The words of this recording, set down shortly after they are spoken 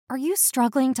Are you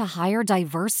struggling to hire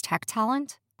diverse tech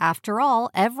talent? After all,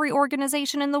 every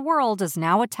organization in the world is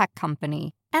now a tech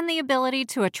company, and the ability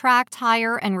to attract,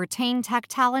 hire, and retain tech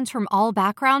talent from all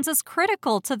backgrounds is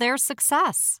critical to their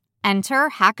success. Enter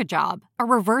Hackajob, a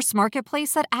reverse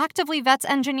marketplace that actively vets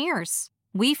engineers.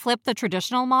 We flip the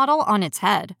traditional model on its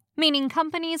head, meaning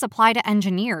companies apply to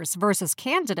engineers versus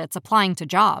candidates applying to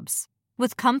jobs,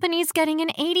 with companies getting an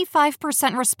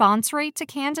 85% response rate to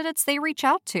candidates they reach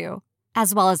out to,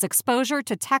 as well as exposure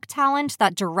to tech talent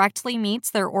that directly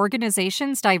meets their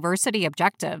organization's diversity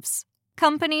objectives.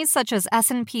 Companies such as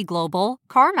S&P Global,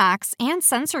 CarMax, and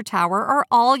Sensor Tower are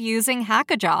all using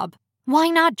Hackajob. Why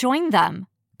not join them?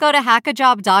 Go to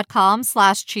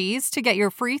hackajob.com/cheese to get your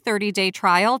free 30-day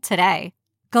trial today.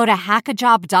 Go to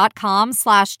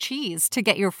hackajob.com/cheese to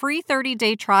get your free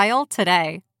 30-day trial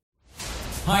today.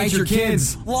 Hide your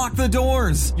kids. Lock the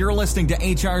doors. You're listening to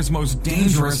HR's most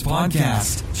dangerous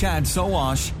podcast. Chad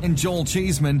Sowash and Joel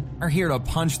Cheeseman are here to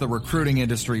punch the recruiting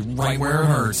industry right where it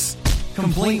hurts.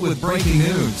 Complete with breaking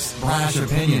news, brash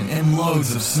opinion, and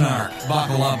loads of snark.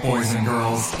 Buckle up, boys and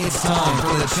girls. It's time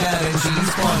for the Chad and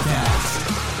Cheese Podcast.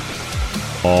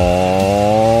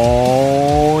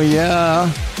 Oh,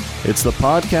 yeah. It's the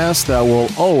podcast that will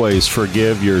always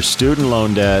forgive your student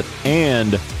loan debt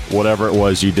and whatever it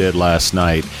was you did last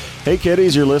night. Hey,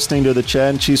 kiddies, you're listening to the Chad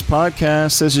and Cheese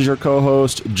Podcast. This is your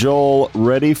co-host, Joel,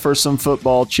 ready for some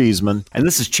football, Cheeseman. And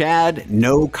this is Chad,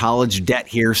 no college debt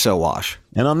here, Sowash.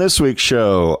 And on this week's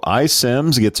show,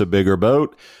 iSims gets a bigger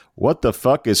boat. What the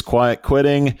fuck is quiet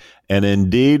quitting? And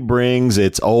Indeed brings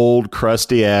its old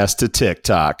crusty ass to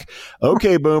TikTok.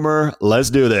 Okay, Boomer, let's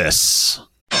do this.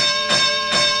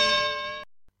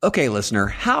 Okay, listener,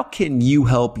 how can you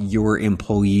help your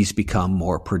employees become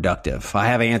more productive? I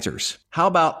have answers. How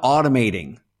about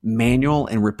automating manual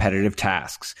and repetitive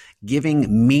tasks,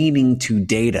 giving meaning to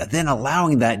data, then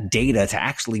allowing that data to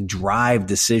actually drive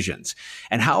decisions?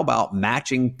 And how about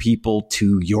matching people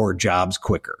to your jobs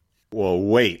quicker? Well,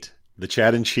 wait. The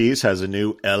Chad and Cheese has a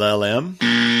new LLM?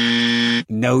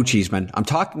 No, Cheeseman. I'm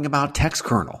talking about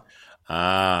TextKernel.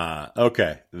 Ah,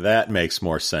 okay. That makes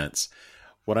more sense.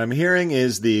 What I'm hearing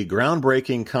is the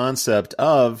groundbreaking concept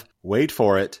of, wait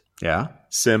for it,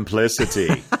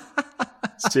 simplicity.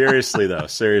 Seriously, though,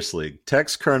 seriously.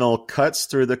 TextKernel cuts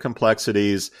through the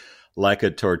complexities like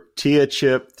a tortilla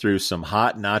chip through some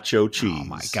hot nacho cheese. Oh,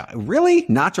 my God. Really?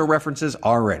 Nacho references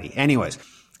already. Anyways,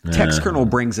 TextKernel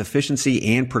brings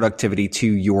efficiency and productivity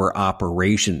to your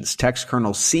operations.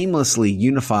 TextKernel seamlessly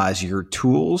unifies your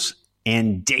tools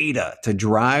and data to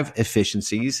drive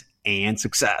efficiencies and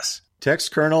success.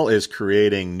 TextKernel is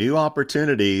creating new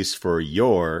opportunities for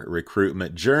your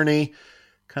recruitment journey,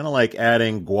 kind of like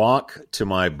adding guac to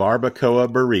my barbacoa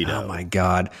burrito. Oh, my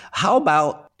God. How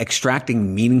about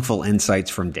extracting meaningful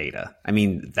insights from data? I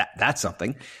mean, that's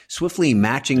something. Swiftly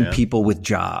matching people with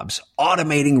jobs,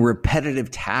 automating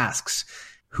repetitive tasks.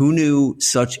 Who knew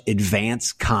such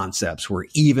advanced concepts were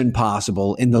even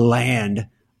possible in the land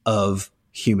of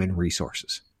human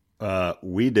resources?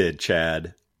 We did,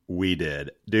 Chad. We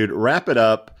did. Dude, wrap it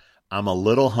up. I'm a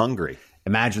little hungry.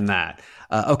 Imagine that.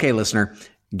 Okay, listener,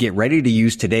 get ready to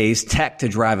use today's tech to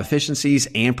drive efficiencies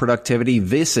and productivity.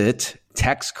 Visit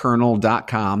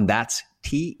textkernel.com. That's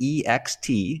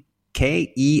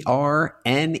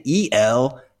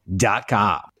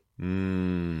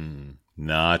TextKernel.com.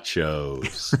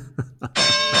 Nachos.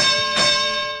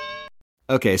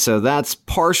 Okay, so that's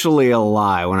partially a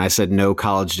lie when I said no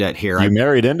college debt here. You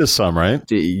married into some, right?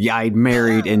 Yeah, I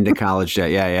married into college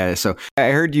debt. Yeah. So I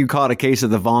heard you caught a case of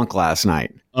the vonk last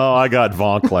night. Oh, I got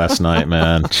vonk last night,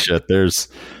 man. Shit, there's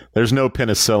no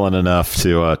penicillin enough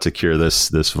to cure this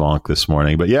vonk this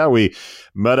morning. But yeah, we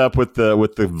met up with the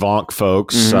vonk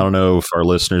folks. Mm-hmm. I don't know if our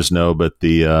listeners know, but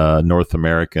the North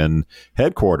American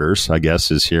headquarters, I guess,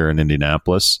 is here in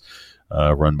Indianapolis.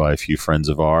 Run by a few friends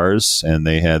of ours, and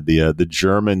they had the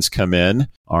Germans come in,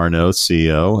 Arno,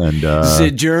 CEO, and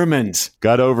the Germans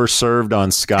got overserved on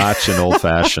scotch and old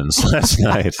fashions last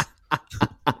night.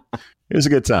 It was a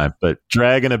good time, but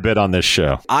dragging a bit on this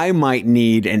show. I might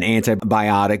need an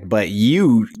antibiotic, but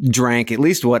you drank at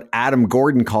least what Adam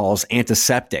Gordon calls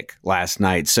antiseptic last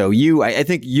night. So I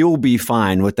think you'll be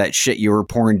fine with that shit you were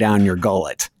pouring down your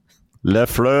gullet.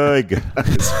 Lefroig.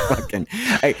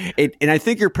 And I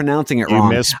think you're pronouncing it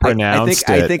wrong. You mispronounced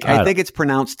it. I think it's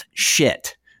pronounced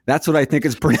shit. That's what I think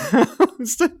it's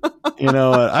pronounced. You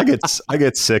know what? I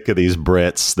get sick of these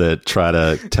Brits that try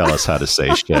to tell us how to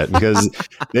say shit because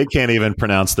they can't even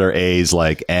pronounce their A's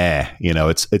like eh. You know,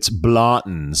 it's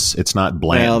Blantons. It's not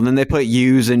bland. Well, and then they put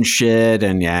U's and shit,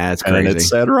 and yeah, it's crazy. And it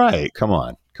said right. Come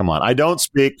on. Come on. I don't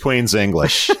speak Queen's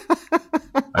English.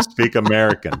 I speak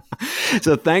American.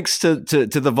 So thanks to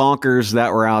the Vonkers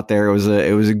that were out there.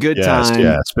 It was a good time.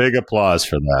 Yes. Big applause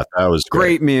for that. That was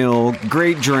great meal,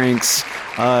 great drinks.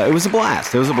 It was a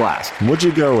blast. What'd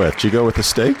you go with? Did you go with the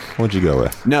steak? What'd you go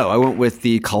with? No, I went with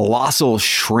the colossal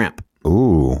shrimp.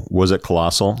 Ooh, was it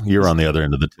colossal? You're on the other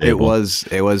end of the table.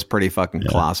 It was pretty fucking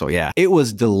colossal. Yeah, it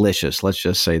was delicious. Let's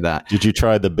just say that. Did you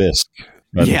try the bisque?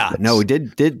 Yeah, no, we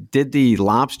did the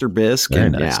lobster bisque. Very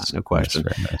and nice. Yeah, no question.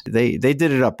 Nice. They did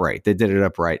it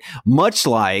upright. Much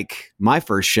like my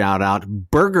first shout out,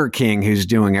 Burger King, who's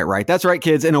doing it right. That's right,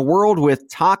 kids. In a world with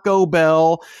Taco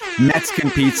Bell, Mexican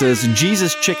pizzas,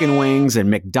 Jesus chicken wings,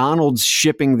 and McDonald's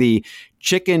shipping the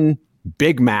chicken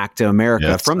Big Mac to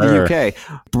America from the UK,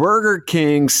 Burger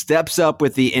King steps up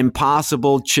with the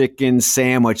Impossible Chicken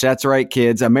Sandwich. That's right,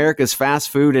 kids. America's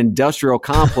fast food industrial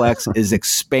complex is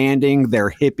expanding their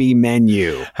hippie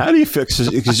menu. How do you fix this?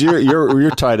 Because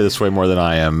you're tied to this way more than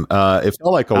I am. It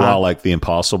felt like a while like the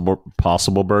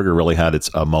Impossible Burger really had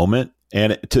a moment.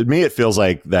 And to me, it feels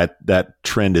like that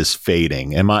trend is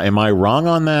fading. Am I wrong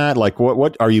on that? Like,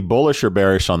 what are you bullish or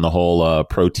bearish on the whole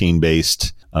protein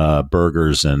based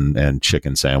burgers and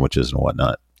chicken sandwiches and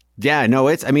whatnot? Yeah, no,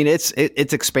 it's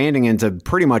expanding into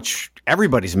pretty much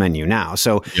everybody's menu now.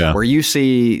 So where you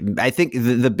see, I think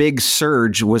the big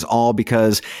surge was all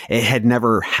because it had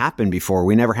never happened before.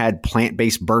 We never had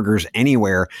plant-based burgers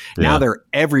anywhere. Now they're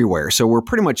everywhere. So we're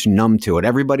pretty much numb to it.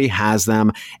 Everybody has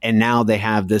them. And now they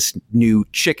have this new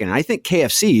chicken. And I think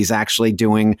KFC is actually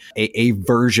doing a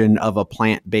version of a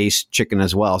plant-based chicken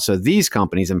as well. So these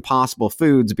companies, Impossible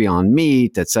Foods, Beyond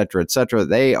Meat, et cetera,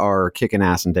 they are kicking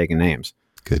ass and taking names.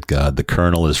 Good God, the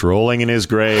Colonel is rolling in his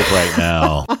grave right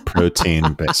now.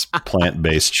 Protein-based,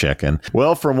 plant-based chicken.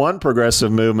 Well, from one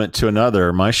progressive movement to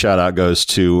another, my shout out goes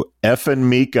to Effin'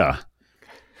 Mika.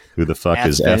 Who the fuck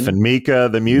is Effin' Mika?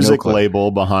 The music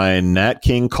label behind Nat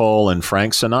King Cole and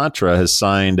Frank Sinatra has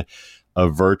signed a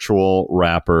virtual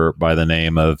rapper by the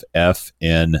name of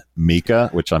Effin' Mika,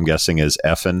 which I'm guessing is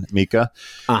Effin' Mika.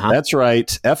 That's right.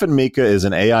 Effin' Mika is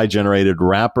an AI-generated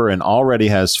rapper and already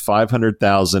has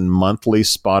 500,000 monthly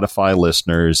Spotify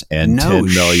listeners and 10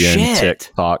 million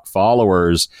TikTok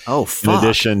followers. Oh, fuck. In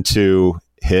addition to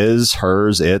his,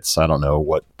 hers, its, I don't know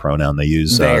what pronoun they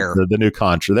use. Their new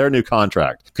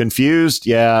contract. Confused?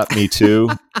 Yeah, me too.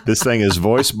 This thing is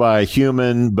voiced by a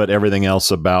human, but everything else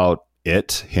about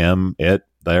it, him, it,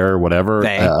 there, whatever,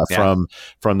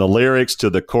 from the lyrics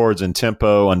to the chords and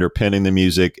tempo underpinning the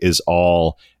music is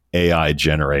all AI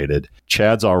generated.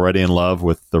 Chad's already in love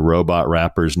with the robot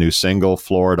rapper's new single,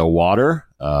 Florida Water.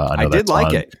 I did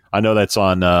like it. I know that's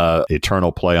on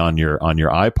Eternal Play on your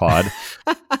iPod.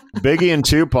 Biggie and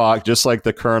Tupac, just like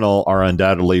the Colonel, are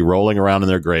undoubtedly rolling around in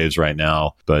their graves right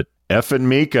now. But Effin'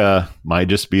 Mika might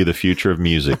just be the future of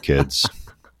music, kids.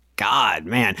 God,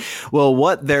 man. Well,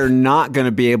 what they're not going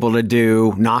to be able to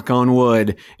do, knock on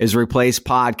wood, is replace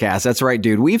podcasts. That's right,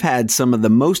 dude. We've had some of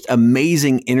the most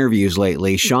amazing interviews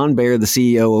lately. Sean Baer, the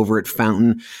CEO over at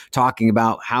Fountain, talking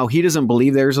about how he doesn't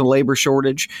believe there's a labor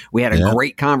shortage. We had a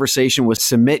great conversation with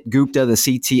Sumit Gupta, the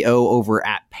CTO over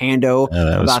at Pando,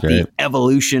 about the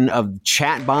evolution of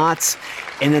chatbots.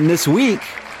 And then this week,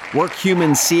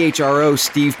 WorkHuman CHRO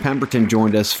Steve Pemberton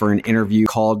joined us for an interview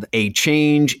called A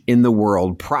Change in the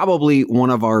World. Probably one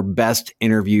of our best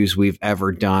interviews we've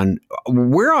ever done.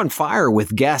 We're on fire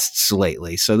with guests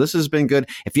lately, so this has been good.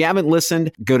 If you haven't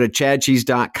listened, go to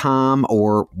chadcheese.com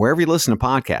or wherever you listen to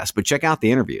podcasts, but check out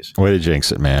the interviews. Way to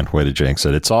jinx it, man. Way to jinx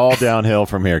it. It's all downhill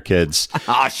from here, kids.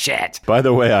 Oh, shit. By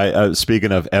the way, I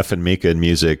speaking of Effin' Mika and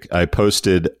music, I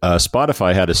posted,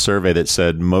 Spotify had a survey that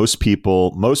said most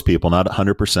people, not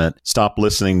 100%, stop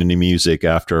listening to new music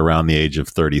after around the age of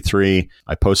 33.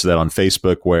 I posted that on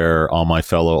Facebook, where all my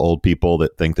fellow old people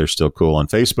that think they're still cool on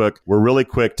Facebook were really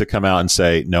quick to come out and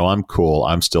say, no, I'm cool.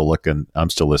 I'm still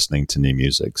listening to new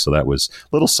music. So that was a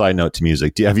little side note to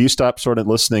music. Have you stopped sort of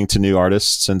listening to new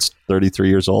artists since 33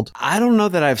 years old? I don't know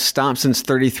that I've stopped since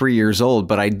 33 years old,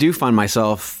 but I do find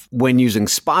myself, when using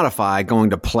Spotify, going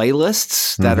to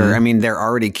playlists that are, they're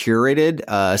already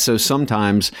curated. So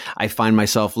sometimes I find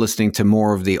myself listening to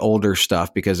more of the older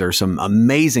stuff because there's some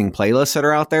amazing playlists that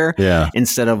are out there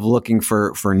instead of looking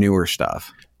for newer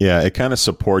stuff. Yeah, it kind of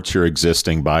supports your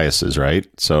existing biases, right?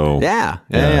 So yeah,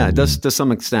 it does to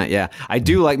some extent. Yeah, I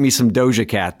do like me some Doja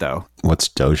Cat though. What's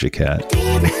Doja Cat?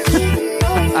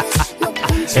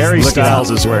 Harry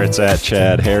Styles is where it's at,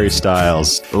 Chad. Harry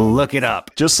Styles. Look it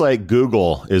up. Just like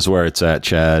Google is where it's at,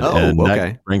 Chad.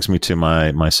 That brings me to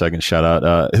my second shout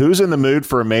out. Who's in the mood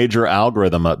for a major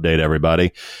algorithm update,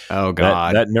 everybody? Oh,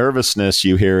 God. That nervousness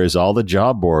you hear is all the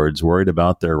job boards worried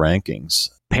about their rankings.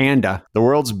 Panda. The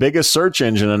world's biggest search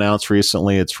engine announced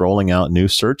recently it's rolling out new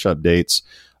search updates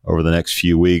over the next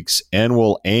few weeks and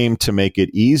will aim to make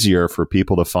it easier for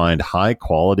people to find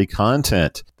high-quality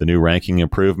content. The new ranking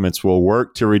improvements will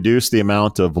work to reduce the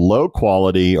amount of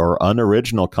low-quality or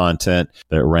unoriginal content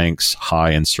that ranks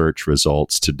high in search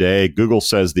results. Today, Google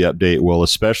says the update will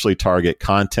especially target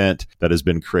content that has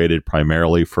been created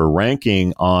primarily for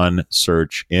ranking on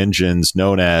search engines,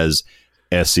 known as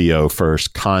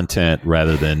SEO-first content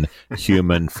rather than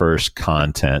human-first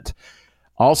content.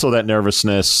 Also, that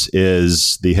nervousness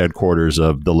is the headquarters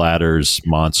of the Ladders,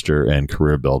 Monster, and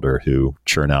Career Builder, who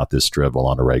churn out this drivel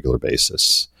on a regular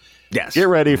basis. Yes. Get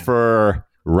ready for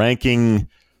ranking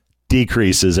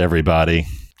decreases, everybody.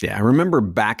 Yeah, I remember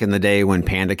back in the day when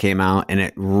Panda came out, and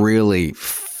it really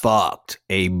fucked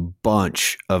a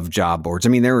bunch of job boards. I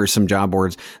mean, there were some job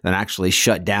boards that actually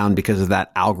shut down because of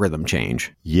that algorithm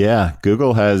change. Yeah,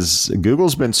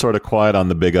 Google's been sort of quiet on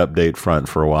the big update front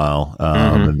for a while.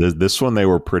 This one they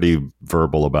were pretty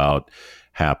verbal about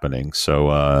happening.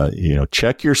 So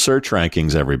check your search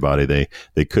rankings, everybody.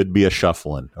 They could be a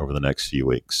shuffling over the next few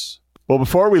weeks. Well,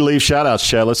 before we leave shout-outs,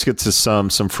 Chad, let's get to some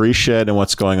free shit and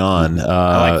what's going on.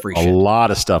 I like free shit. A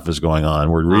lot of stuff is going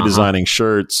on. We're redesigning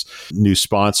shirts, new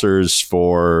sponsors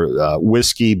for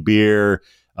whiskey, beer,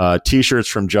 T-shirts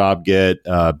from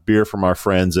JobGet, beer from our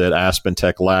friends at Aspen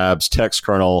Tech Labs.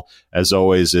 TextKernel, as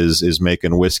always, is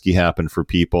making whiskey happen for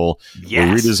people. Yes.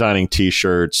 We're redesigning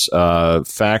T-shirts.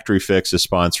 Factory Fix is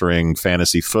sponsoring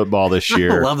fantasy football this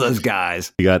year. I love those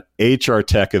guys. We got HR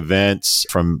Tech events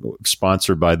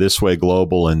sponsored by This Way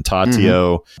Global and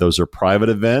Tatio. Those are private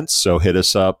events, so hit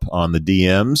us up on the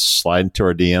DMs. Slide into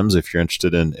our DMs if you're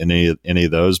interested in any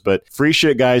of those. But free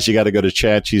shit, guys, you got to go to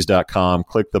chadcheese.com,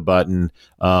 click the button.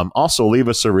 Also, leave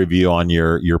us a review on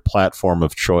your platform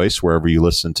of choice, wherever you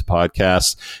listen to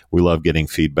podcasts. We love getting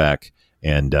feedback,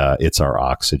 and it's our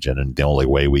oxygen and the only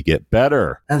way we get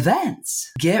better.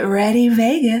 Events. Get ready,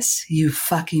 Vegas, you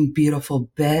fucking beautiful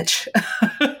bitch.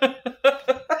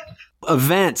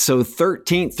 Events. So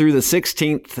 13th through the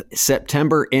 16th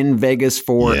September in Vegas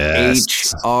for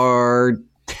HR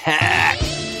Tech.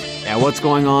 Yeah, what's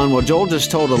going on? Well, Joel just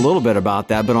told a little bit about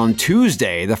that, but on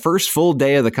Tuesday, the first full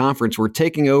day of the conference, we're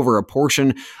taking over a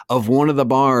portion of one of the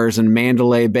bars in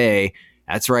Mandalay Bay.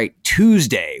 That's right,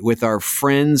 Tuesday, with our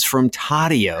friends from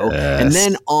Tatio. Yes. And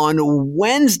then on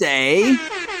Wednesday,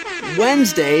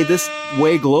 This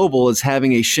Way Global is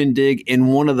having a shindig in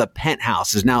one of the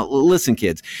penthouses. Now, listen,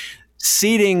 kids,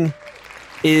 seating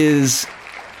is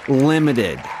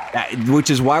limited, which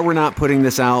is why we're not putting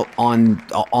this out on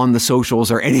the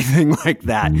socials or anything like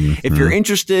that. If you're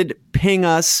interested, ping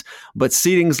us, but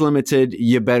seating's limited.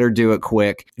 You better do it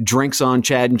quick. Drinks on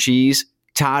Chad and Cheese,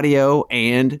 Tatio,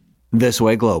 and This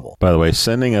Way Global. By the way,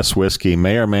 sending us whiskey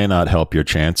may or may not help your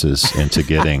chances into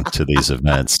getting to these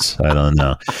events. I don't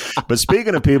know. But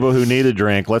speaking of people who need a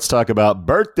drink, let's talk about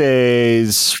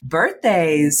birthdays.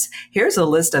 Birthdays. Here's a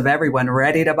list of everyone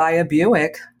ready to buy a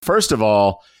Buick. First of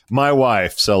all, my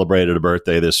wife celebrated a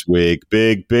birthday this week.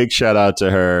 Big shout out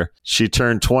to her. She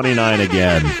turned 29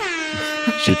 again.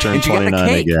 She turned 29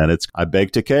 again. I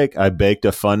baked a cake. I baked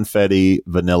a Funfetti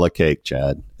vanilla cake,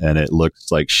 Chad, and it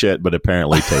looks like shit, but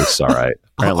apparently tastes all right.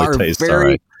 Our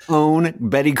very own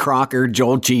Betty Crocker,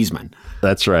 Joel Cheeseman.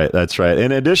 That's right.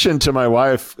 In addition to my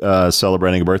wife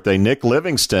celebrating a birthday, Nick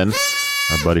Livingston,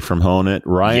 our buddy from Hone It,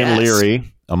 Ryan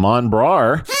Leary, Amon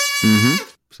Brar,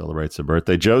 celebrates a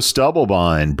birthday. Joe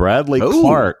Stubblebine, Bradley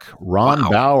Clark, Ron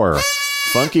Bauer,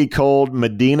 Funky Cold,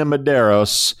 Medina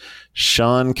Medeiros,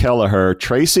 Sean Kelleher,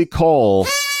 Tracy Cole,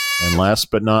 and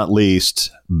last but not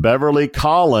least, Beverly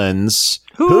Collins,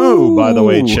 who, by the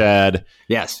way, Chad,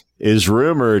 is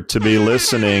rumored to be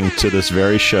listening to this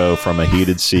very show from a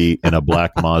heated seat in a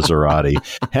black Maserati.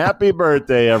 Happy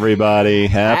birthday, everybody.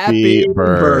 Happy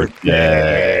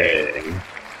birthday.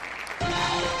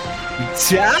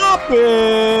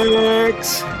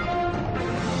 Topics.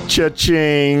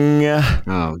 Cha-ching.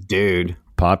 Oh, dude.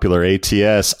 Popular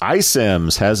ATS,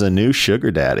 iCIMS has a new sugar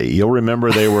daddy. You'll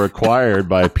remember they were acquired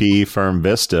by PE firm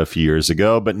Vista a few years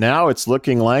ago, but now it's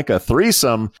looking like a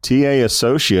threesome. TA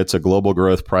Associates, a global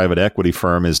growth private equity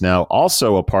firm, is now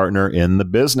also a partner in the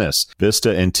business.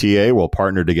 Vista and TA will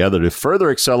partner together to further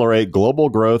accelerate global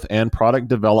growth and product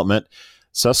development.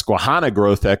 Susquehanna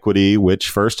Growth Equity, which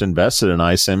first invested in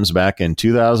iCIMS back in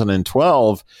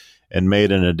 2012, and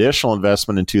made an additional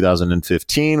investment in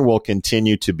 2015, will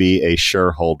continue to be a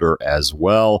shareholder as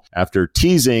well. After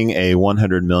teasing a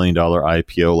 $100 million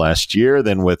IPO last year,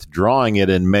 then withdrawing it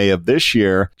in May of this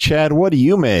year, Chad, what do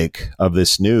you make of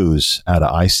this news out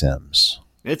of iCIMS?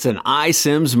 It's an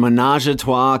iSIMS menage a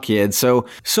trois, kid. So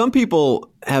some people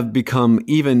have become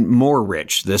even more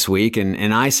rich this week, and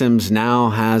iSIMS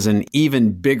now has an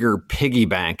even bigger piggy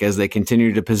bank as they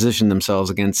continue to position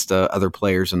themselves against other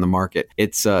players in the market.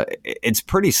 It's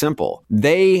pretty simple.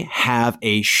 They have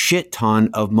a shit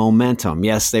ton of momentum.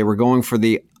 Yes, they were going for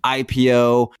the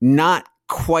IPO, not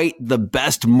quite the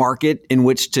best market in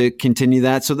which to continue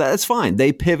that. So that's fine.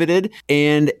 They pivoted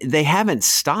and they haven't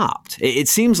stopped. It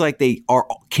seems like they are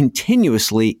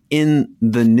continuously in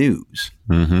the news.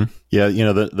 Mm-hmm. Yeah,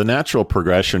 the natural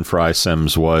progression for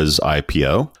iSIMS was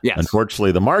IPO. Yes.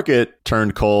 Unfortunately, the market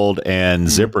turned cold, and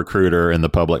ZipRecruiter in the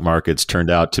public markets turned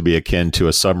out to be akin to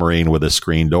a submarine with a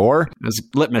screen door. It was a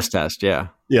litmus test, yeah.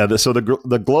 Yeah, so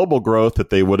the global growth that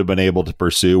they would have been able to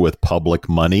pursue with public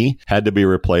money had to be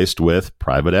replaced with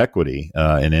private equity,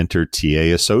 and enter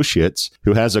TA Associates,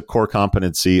 who has a core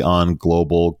competency on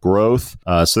global growth.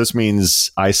 So this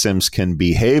means iSIMS can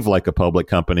behave like a public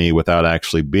company without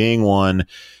actually being one,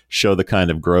 show the kind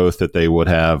of growth that they would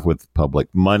have with public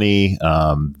money.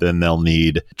 Then they'll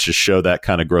need to show that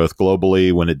kind of growth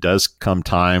globally when it does come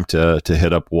time to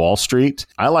hit up Wall Street.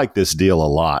 I like this deal a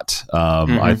lot.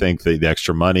 I think the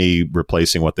extra money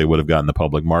replacing what they would have gotten in the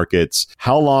public markets.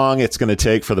 How long it's going to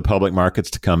take for the public markets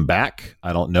to come back,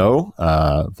 I don't know.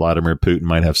 Vladimir Putin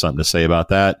might have something to say about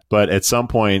that. But at some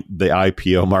point, the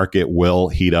IPO market will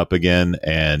heat up again,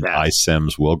 and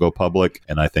iSIMS will go public.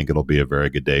 And I think it'll be a very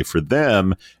good day for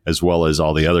them, as well as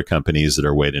all the other companies that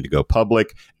are waiting to go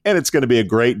public. And it's going to be a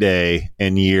great day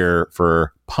and year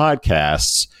for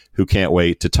podcasts who can't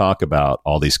wait to talk about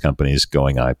all these companies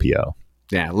going IPO.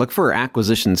 Yeah, look for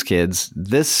acquisitions, kids.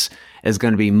 This is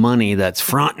going to be money that's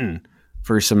fronting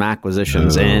for some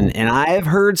acquisitions. And I've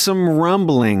heard some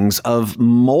rumblings of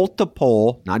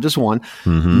multiple, not just one,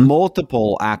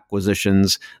 multiple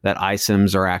acquisitions that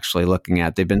iSIMS are actually looking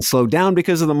at. They've been slowed down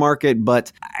because of the market,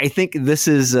 but I think this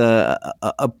is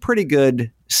a pretty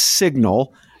good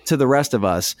signal to the rest of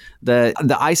us that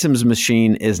the iSIMS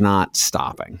machine is not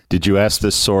stopping. Did you ask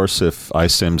this source if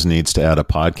iSIMS needs to add a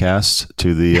podcast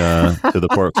to the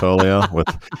portfolio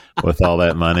with all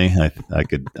that money?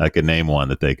 I could name one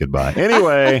that they could buy.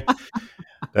 Anyway,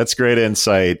 that's great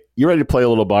insight. You ready to play a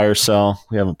little buy or sell?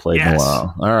 We haven't played in a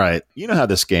while. All right. You know how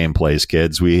this game plays,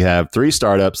 kids. We have 3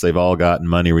 startups. They've all gotten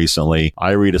money recently.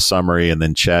 I read a summary, and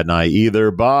then Chad and I either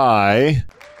buy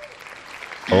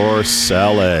or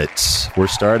sell it. We're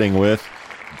starting with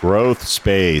Growth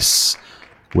Space,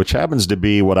 which happens to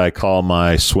be what I call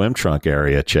my swim trunk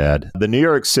area, Chad. The New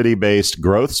York City-based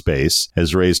Growth Space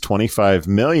has raised $25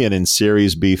 million in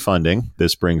Series B funding.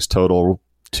 This brings total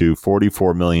to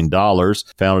 $44 million.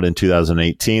 Founded in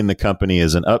 2018, the company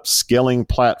is an upskilling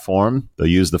platform. They'll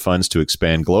use the funds to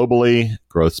expand globally.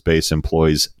 Growth Space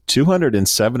employs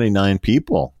 279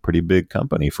 people. Pretty big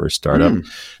company for a startup.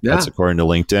 That's according to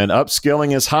LinkedIn.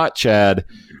 Upskilling is hot, Chad.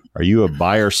 Are you a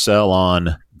buy or sell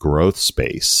on Growth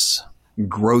Space?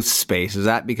 Growth Space. Is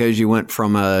that because you went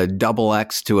from a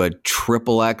XX to a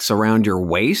XXX around your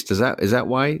waist? Is that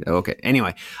why? Okay.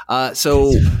 Anyway,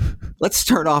 so let's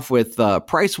start off with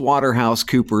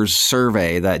PricewaterhouseCoopers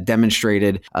survey that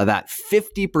demonstrated that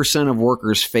 50% of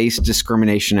workers face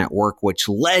discrimination at work, which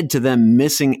led to them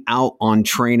missing out on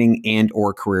training and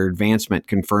or career advancement,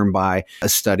 confirmed by a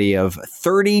study of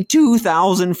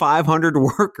 32,500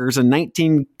 workers in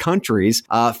 19 countries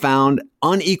found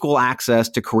unequal access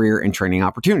to career and training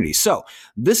opportunities. So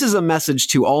this is a message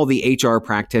to all the HR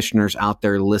practitioners out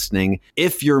there listening.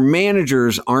 If your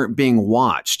managers aren't being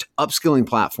watched, upskilling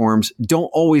platforms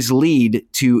don't always lead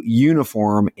to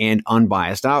uniform and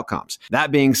unbiased outcomes.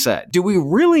 That being said, do we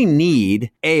really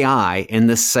need AI in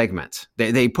this segment?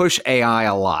 They push AI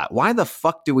a lot. Why the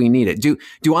fuck do we need it?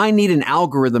 Do I need an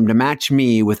algorithm to match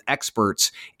me with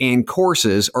experts and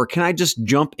courses, or can I just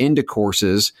jump into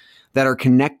courses that are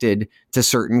connected to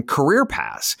certain career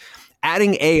paths?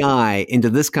 Adding AI into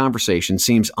this conversation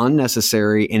seems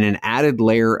unnecessary and an added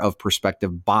layer of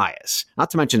perspective bias, not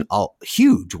to mention a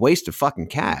huge waste of fucking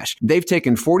cash. They've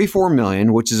taken $44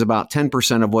 million, which is about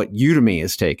 10% of what Udemy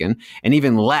has taken, and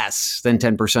even less than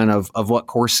 10% of what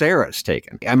Coursera has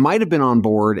taken. I might have been on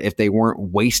board if they weren't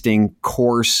wasting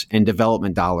course and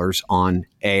development dollars on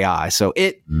AI. So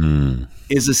it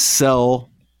is a sell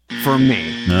for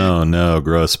me. No,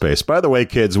 Growth Space. By the way,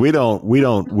 kids, we don't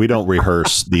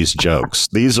rehearse these jokes.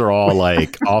 These are all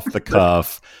like off the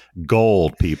cuff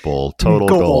gold, people. Total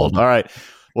gold. All right.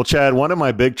 Well, Chad, one of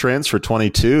my big trends for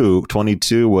 22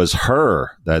 was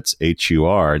HUR. That's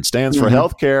HUR. It stands for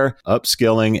healthcare,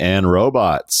 upskilling, and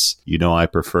robots. You know, I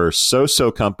prefer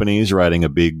so companies riding a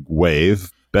big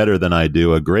wave. better than I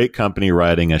do. A great company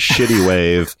riding a shitty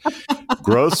wave.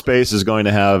 Growth Space is going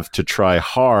to have to try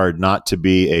hard not to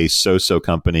be a so-so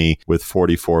company with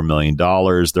 $44 million.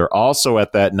 They're also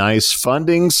at that nice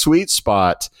funding sweet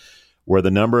spot where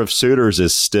the number of suitors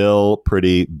is still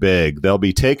pretty big. They'll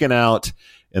be taken out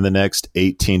in the next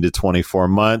 18 to 24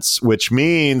 months, which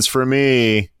means for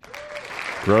me,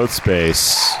 Growth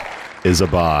Space is a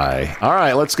buy. All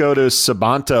right, let's go to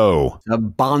Sabanto.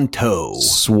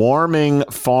 Swarming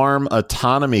farm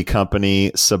autonomy company,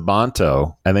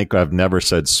 Sabanto. I think I've never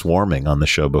said swarming on the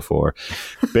show before.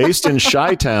 Based in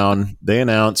Chi-Town, they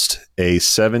announced a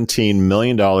 $17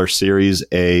 million Series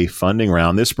A funding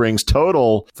round. This brings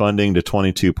total funding to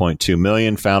 $22.2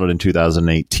 million. Founded in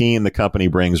 2018, the company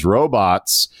brings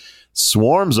robots,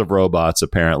 swarms of robots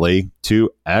apparently,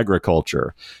 to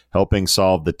agriculture, helping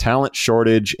solve the talent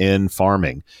shortage in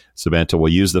farming. Sabanto will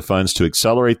use the funds to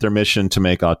accelerate their mission to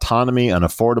make autonomy an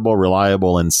affordable,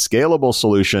 reliable, and scalable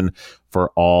solution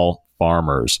for all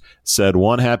farmers. Said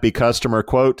one happy customer,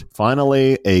 quote,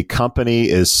 "Finally, a company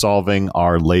is solving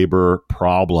our labor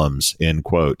problems," end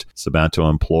quote. Sabanto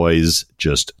employs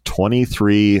just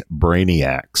 23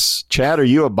 brainiacs. Chad, are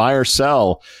you a buy or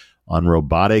sell on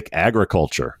robotic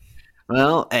agriculture?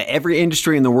 Well, every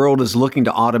industry in the world is looking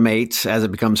to automate as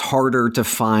it becomes harder to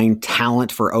find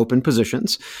talent for open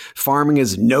positions. Farming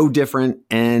is no different.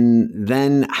 And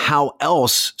then how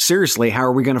else, seriously, how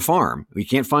are we going to farm? We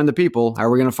can't find the people. How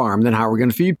are we going to farm? Then how are we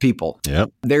going to feed people?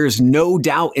 Yep. There's no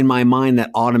doubt in my mind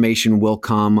that automation will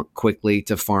come quickly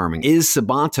to farming. Is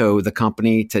Sabanto the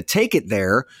company to take it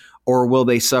there? Or will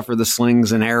they suffer the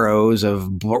slings and arrows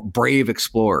of brave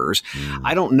explorers?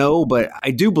 I don't know, but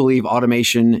I do believe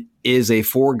automation is a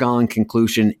foregone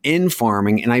conclusion in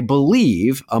farming. And I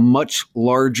believe a much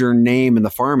larger name in the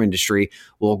farm industry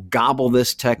will gobble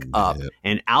this tech up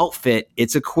and outfit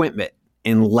its equipment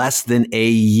in less than a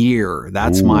year.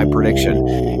 That's my prediction.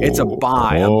 It's a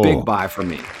buy, a big buy for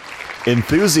me.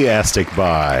 Enthusiastic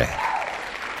buy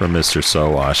from Mr.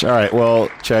 Sowash. All right. Well,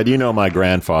 Chad, you know my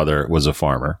grandfather was a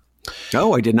farmer.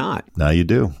 Oh, I did not. Now you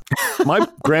do. My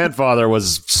grandfather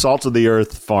was salt of the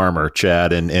earth farmer,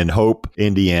 Chad, in Hope,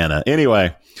 Indiana.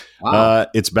 Anyway,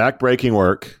 it's backbreaking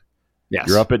work. Yes.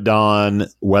 You're up at dawn.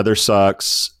 Weather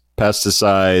sucks.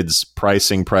 Pesticides,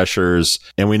 pricing pressures,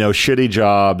 and we know shitty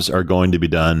jobs are going to be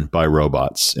done by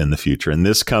robots in the future. And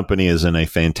this company is in a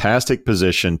fantastic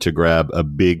position to grab a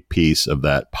big piece of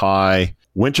that pie.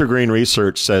 Wintergreen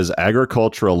Research says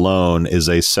agriculture alone is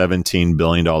a $17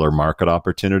 billion market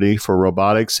opportunity for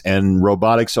robotics, and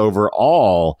robotics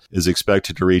overall is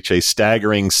expected to reach a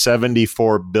staggering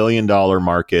 $74 billion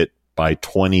market by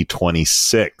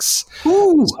 2026.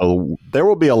 Ooh. So there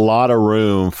will be a lot of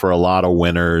room for a lot of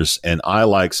winners, and I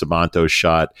like Sabanto's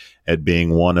shot at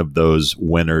being one of those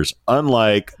winners.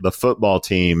 Unlike the football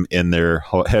team in their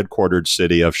headquartered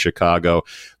city of Chicago,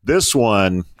 this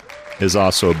one is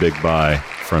also a big buy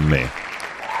from me.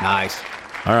 Nice.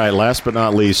 All right, last but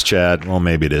not least, Chad. Well,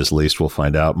 maybe it is least. We'll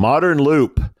find out. Modern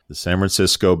Loop, the San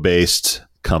Francisco-based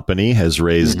company, has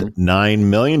raised $9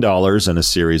 million in a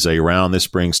Series A round. This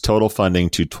brings total funding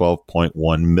to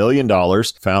 $12.1 million.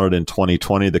 Founded in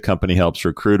 2020, the company helps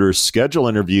recruiters schedule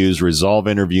interviews, resolve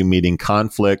interview meeting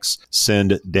conflicts,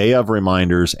 send day of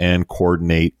reminders, and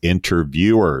coordinate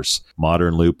interviewers.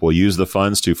 Modern Loop will use the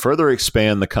funds to further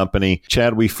expand the company.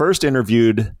 Chad, we first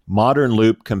interviewed Modern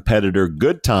Loop competitor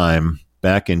GoodTime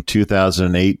back in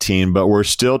 2018, but we're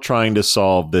still trying to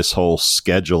solve this whole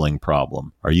scheduling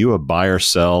problem. Are you a buy or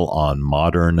sell on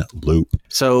Modern Loop?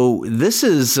 So this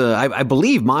is, I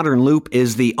believe Modern Loop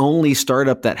is the only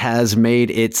startup that has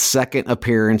made its second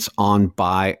appearance on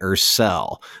buy or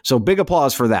sell. So big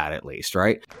applause for that, at least,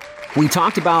 right? We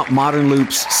talked about Modern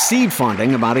Loop's seed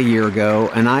funding about a year ago,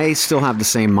 and I still have the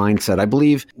same mindset. I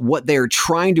believe what they're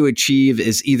trying to achieve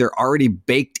is either already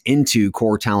baked into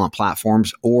core talent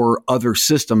platforms or other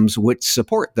systems which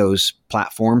support those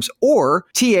platforms, or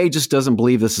TA just doesn't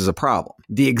believe this is a problem.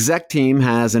 The exec team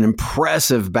has an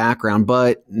impressive background,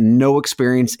 but no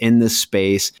experience in this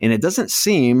space, and it doesn't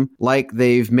seem like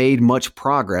they've made much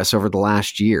progress over the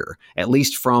last year, at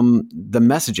least from the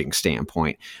messaging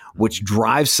standpoint, which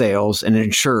drives sales and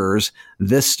ensures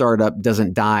this startup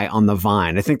doesn't die on the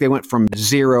vine. I think they went from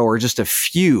 0 or just a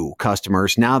few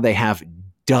customers. Now they have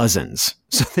dozens.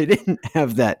 So they didn't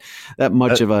have that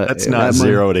much of a... That's not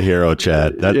zero to hero,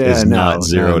 Chad. That is not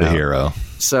zero to hero.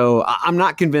 So I'm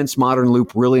not convinced Modern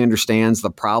Loop really understands the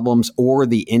problems or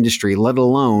the industry, let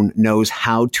alone knows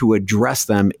how to address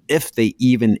them if they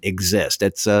even exist.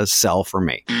 It's a sell for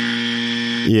me.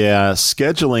 Yeah,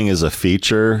 scheduling is a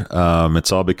feature.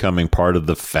 It's all becoming part of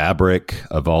the fabric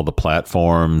of all the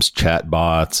platforms, chat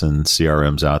bots, and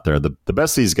CRMs out there. The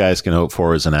best these guys can hope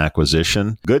for is an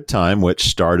acquisition. GoodTime, which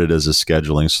started as a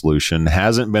scheduling solution,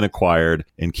 hasn't been acquired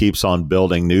and keeps on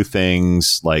building new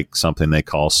things like something they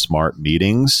call smart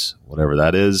meetings, whatever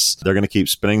that is. They're going to keep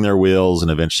spinning their wheels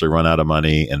and eventually run out of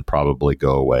money and probably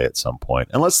go away at some point,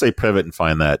 unless they pivot and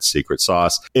find that secret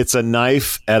sauce. It's a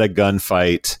knife at a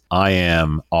gunfight. I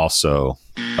am also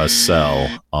a cell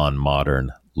on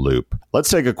Modern Loop. Let's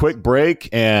take a quick break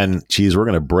and, geez, we're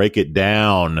going to break it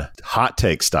down hot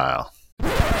take style.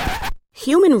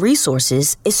 Human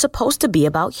resources is supposed to be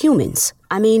about humans.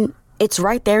 I mean, it's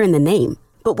right there in the name.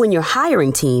 But when your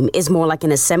hiring team is more like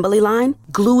an assembly line,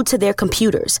 glued to their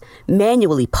computers,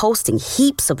 manually posting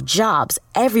heaps of jobs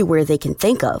everywhere they can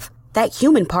think of, that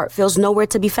human part feels nowhere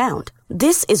to be found.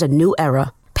 This is a new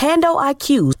era. Pando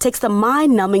IQ takes the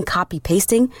mind-numbing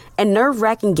copy-pasting and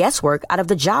nerve-wracking guesswork out of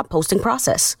the job posting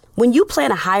process. When you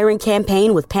plan a hiring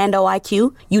campaign with Pando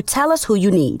IQ, you tell us who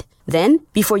you need. Then,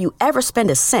 before you ever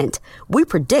spend a cent, we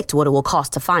predict what it will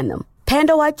cost to find them.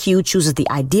 Pando IQ chooses the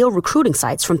ideal recruiting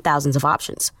sites from thousands of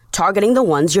options, targeting the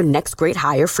ones your next great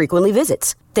hire frequently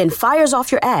visits, then fires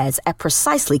off your ads at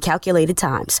precisely calculated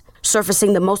times,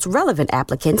 surfacing the most relevant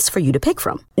applicants for you to pick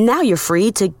from. Now you're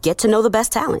free to get to know the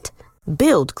best talent,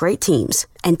 build great teams,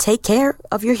 and take care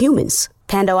of your humans.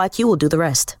 Pando IQ will do the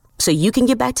rest, so you can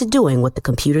get back to doing what the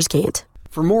computers can't.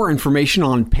 For more information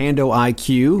on Pando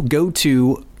IQ, go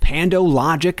to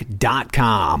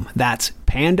pandologic.com. That's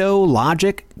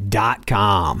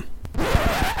pandologic.com.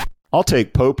 I'll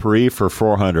take potpourri for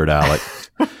 400, Alec.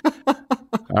 All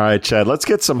right, Chad, let's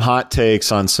get some hot takes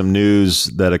on some news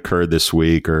that occurred this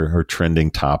week or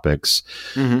trending topics.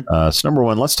 So number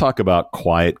one, let's talk about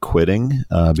quiet quitting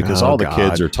because all the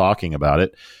kids are talking about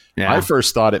it. Yeah. I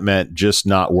first thought it meant just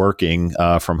not working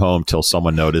from home till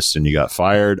someone noticed and you got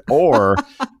fired, or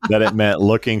that it meant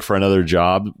looking for another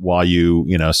job while you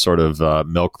sort of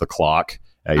milk the clock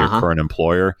at your current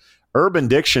employer. Urban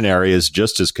Dictionary is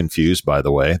just as confused, by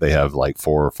the way. They have like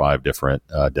 4 or 5 different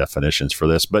definitions for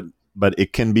this, but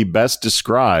it can be best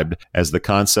described as the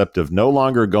concept of no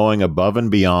longer going above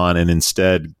and beyond and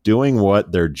instead doing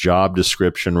what their job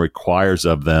description requires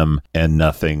of them and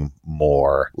nothing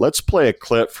more. Let's play a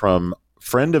clip from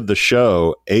friend of the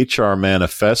show, HR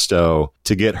Manifesto,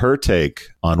 to get her take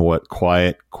on what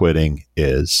quiet quitting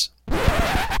is.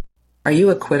 Are you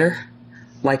a quitter?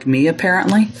 Like me,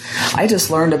 apparently. I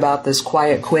just learned about this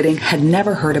quiet quitting, had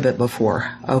never heard of it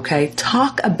before, okay?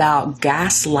 Talk about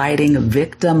gaslighting,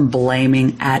 victim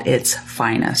blaming at its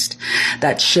finest.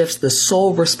 That shifts the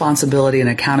sole responsibility and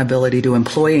accountability to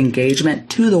employee engagement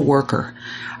to the worker.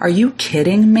 Are you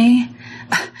kidding me?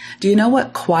 Do you know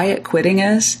what quiet quitting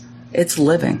is? It's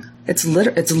living. It's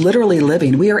literally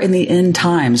living. We are in the end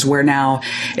times where now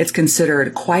it's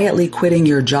considered quietly quitting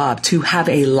your job to have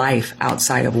a life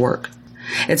outside of work.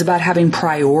 It's about having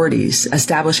priorities,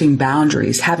 establishing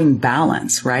boundaries, having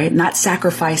balance, right? Not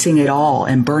sacrificing it all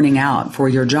and burning out for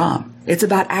your job. It's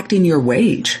about acting your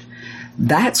wage.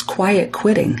 That's quiet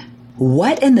quitting.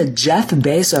 What in the Jeff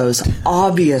Bezos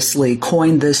obviously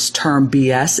coined this term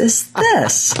BS is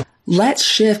this? Let's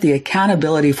shift the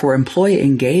accountability for employee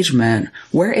engagement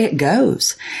where it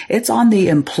goes. It's on the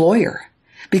employer.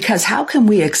 Because how can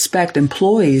we expect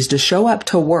employees to show up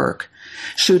to work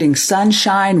shooting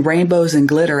sunshine, rainbows, and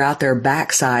glitter out their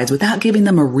backsides without giving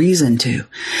them a reason to,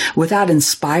 without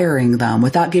inspiring them,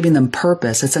 without giving them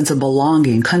purpose, a sense of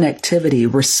belonging,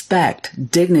 connectivity,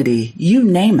 respect, dignity, you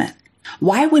name it?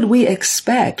 Why would we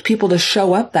expect people to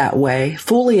show up that way,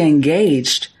 fully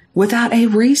engaged, without a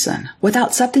reason,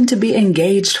 without something to be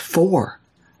engaged for,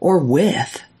 or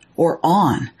with, or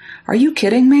on? Are you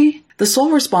kidding me? The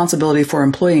sole responsibility for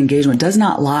employee engagement does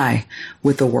not lie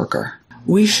with the worker.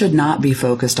 We should not be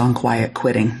focused on quiet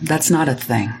quitting. That's not a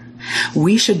thing.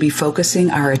 We should be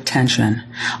focusing our attention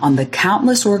on the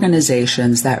countless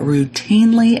organizations that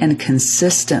routinely and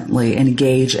consistently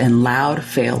engage in loud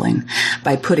failing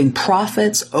by putting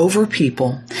profits over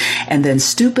people and then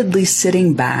stupidly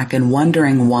sitting back and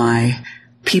wondering why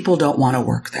people don't want to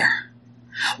work there,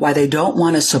 why they don't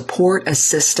want to support a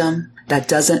system that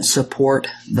doesn't support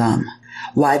them,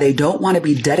 why they don't want to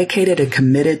be dedicated and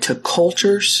committed to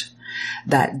cultures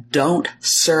that don't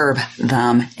serve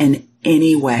them in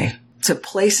any way, to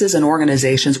places and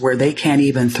organizations where they can't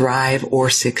even thrive or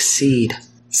succeed.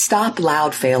 Stop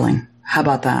loud failing. How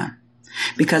about that?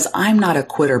 Because I'm not a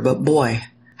quitter, but boy,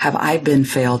 have I been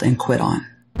failed and quit on.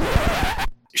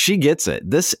 she gets it.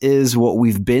 This is what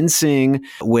we've been seeing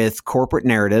with corporate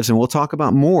narratives, and we'll talk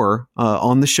about more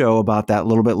on the show about that a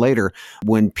little bit later.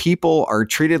 When people are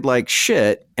treated like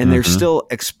shit and they're still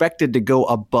expected to go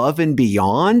above and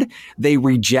beyond, they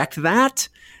reject that,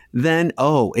 then,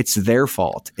 it's their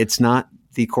fault. It's not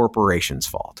the corporation's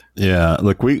fault. Yeah.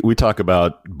 Look, we talk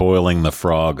about boiling the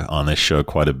frog on this show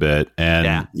quite a bit.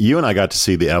 And you and I got to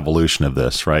see the evolution of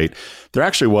this, right? There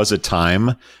actually was a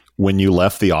time when you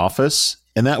left the office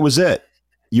and that was it.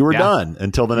 You were done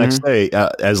until the next day.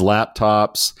 As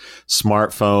laptops,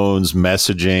 smartphones,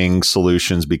 messaging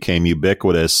solutions became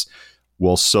ubiquitous,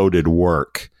 well, so did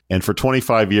work. And for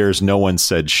 25 years, no one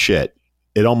said shit.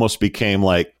 It almost became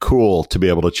like cool to be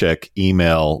able to check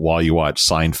email while you watch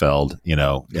Seinfeld, in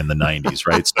the 90s,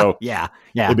 right? So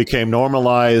it became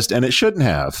normalized, and it shouldn't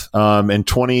have. And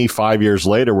 25 years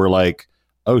later, we're like,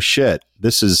 oh shit,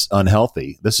 this is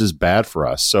unhealthy. This is bad for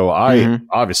us. So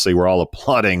obviously we're all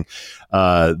applauding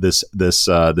this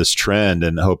trend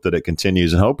and hope that it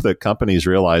continues, and hope that companies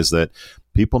realize that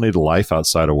people need a life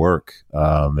outside of work.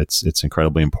 It's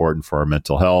incredibly important for our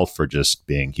mental health, for just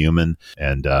being human,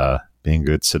 and being a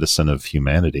good citizen of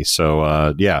humanity.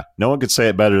 So, no one could say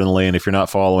it better than Lee. And if you're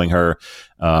not following her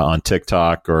on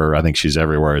TikTok, or I think she's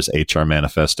everywhere as HR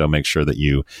Manifesto, make sure that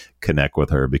you connect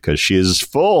with her, because she is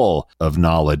full of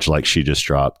knowledge like she just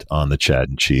dropped on the Chad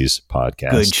and Cheese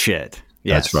podcast. Good shit.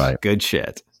 Yes, that's right. Good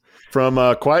shit. From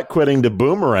quiet quitting to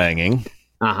boomeranging.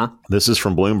 This is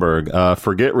from Bloomberg.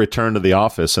 Forget return to the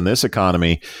office. In this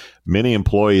economy, many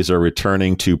employees are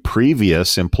returning to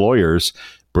previous employers,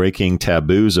 breaking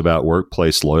taboos about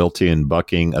workplace loyalty and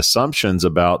bucking assumptions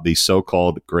about the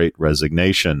so-called Great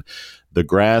Resignation. The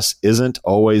grass isn't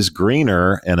always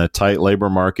greener, and a tight labor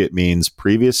market means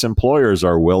previous employers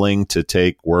are willing to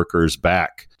take workers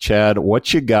back. Chad,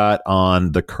 what you got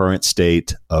on the current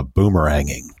state of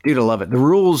boomeranging? Dude, I love it. The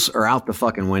rules are out the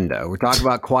fucking window. We're talking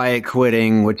about quiet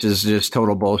quitting, which is just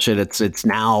total bullshit. It's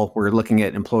now we're looking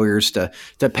at employers to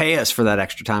pay us for that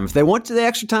extra time. If they want the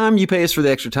extra time, you pay us for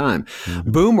the extra time.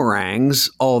 Boomerangs,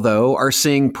 although, are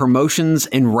seeing promotions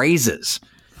and raises.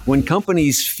 When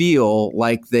companies feel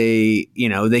like they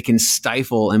can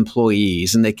stifle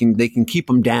employees and they can keep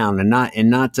them down and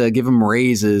not give them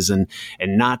raises and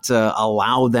not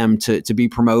allow them to be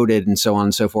promoted and so on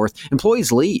and so forth,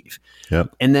 employees leave.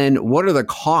 Yep. And then what are the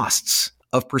costs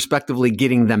of prospectively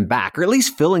getting them back, or at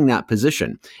least filling that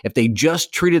position? If they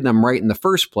just treated them right in the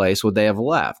first place, would they have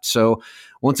left? So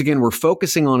once again, we're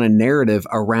focusing on a narrative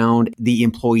around the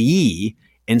employee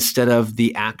instead of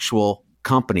the actual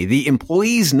company. The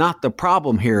employee's not the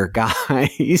problem here,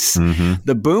 guys.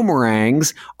 The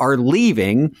boomerangs are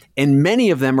leaving, and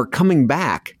many of them are coming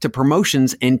back to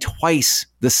promotions and twice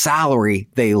the salary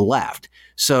they left.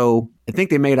 So I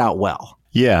think they made out well.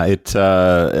 Yeah, it's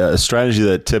a strategy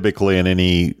that typically in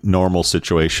any normal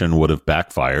situation would have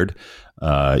backfired.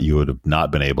 You would have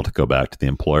not been able to go back to the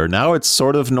employer. Now it's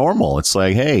sort of normal. It's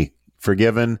like, hey,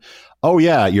 forgiven. Oh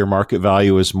yeah, your market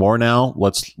value is more now.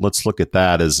 Let's look at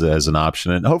that as an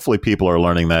option. And hopefully people are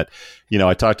learning that.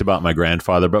 I talked about my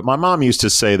grandfather, but my mom used to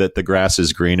say that the grass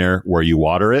is greener where you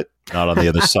water it, not on the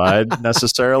other side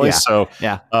necessarily.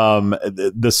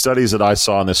 The studies that I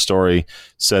saw in this story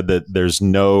said that there's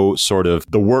no sort of,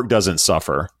 the work doesn't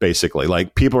suffer, basically.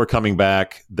 Like, people are coming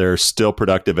back, they're still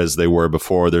productive as they were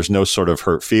before. There's no sort of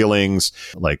hurt feelings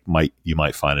like you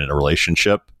might find in a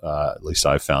relationship. At least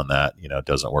I've found that, it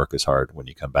doesn't work as hard when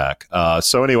you come back.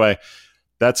 So anyway,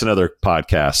 that's another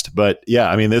podcast. But yeah,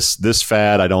 I mean, this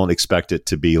fad, I don't expect it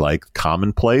to be like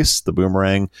commonplace, the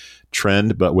boomerang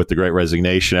trend. But with the Great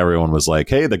Resignation, everyone was like,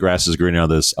 hey, the grass is greener on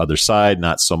this other side.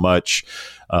 Not so much.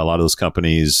 A lot of those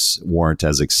companies weren't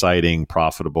as exciting,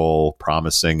 profitable,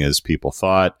 promising as people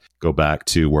thought. Go back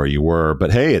to where you were.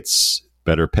 But hey, it's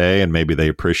better pay, and maybe they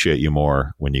appreciate you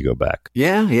more when you go back.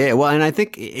 Yeah. Well, and I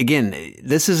think, again,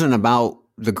 this isn't about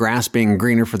the grass being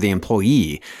greener for the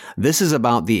employee. This is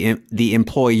about the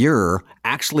employer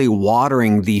actually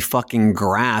watering the fucking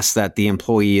grass that the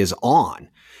employee is on.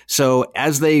 So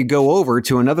as they go over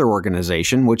to another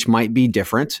organization, which might be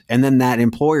different, and then that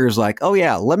employer is like, oh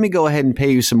yeah, let me go ahead and pay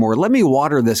you some more. Let me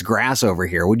water this grass over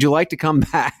here. Would you like to come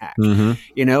back?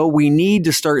 We need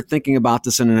to start thinking about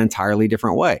this in an entirely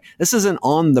different way. This isn't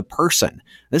on the person.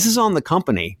 This is on the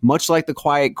company, much like the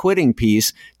quiet quitting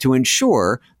piece, to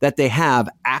ensure that they have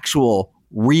actual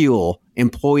real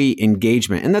employee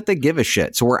engagement and that they give a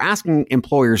shit. So we're asking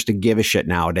employers to give a shit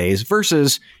nowadays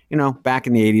versus, back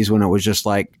in the 80s when it was just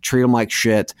like treat them like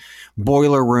shit,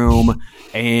 boiler room,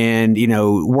 and,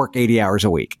 work 80 hours a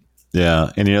week.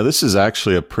 Yeah. And, this is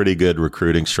actually a pretty good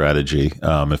recruiting strategy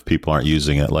if people aren't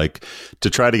using it. Like to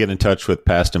try to get in touch with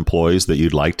past employees that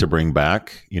you'd like to bring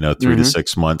back, 3 to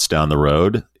 6 months down the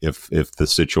road, if the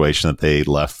situation that they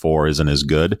left for isn't as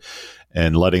good,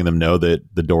 and letting them know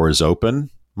that the door is open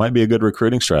might be a good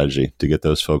recruiting strategy to get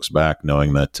those folks back,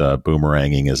 knowing that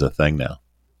boomeranging is a thing now.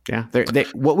 Yeah.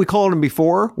 What we called them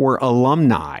before were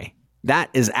alumni. That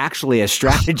is actually a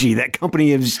strategy that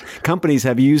companies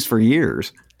have used for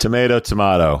years.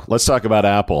 Tomato. Let's talk about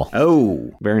Apple.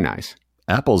 Oh, very nice.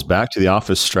 Apple's back to the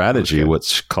office strategy,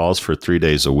 which calls for 3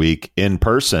 days a week in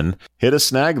person. Hit a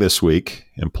snag this week.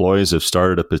 Employees have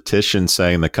started a petition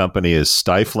saying the company is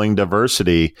stifling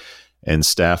diversity and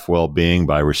staff well-being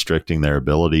by restricting their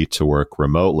ability to work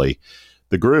remotely.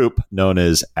 The group, known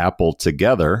as Apple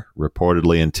Together,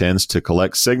 reportedly intends to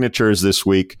collect signatures this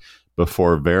week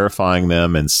before verifying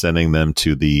them and sending them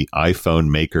to the iPhone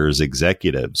makers'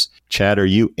 executives. Chad, are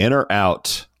you in or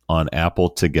out on Apple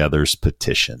Together's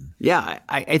petition? Yeah,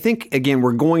 I think, again,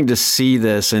 we're going to see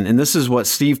this, and this is what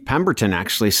Steve Pemberton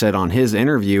actually said on his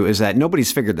interview, is that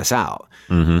nobody's figured this out.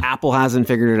 Apple hasn't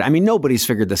figured it out. I mean, nobody's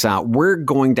figured this out. We're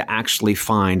going to actually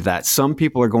find that some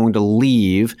people are going to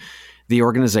leave the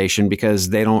organization because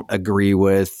they don't agree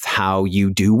with how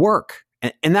you do work.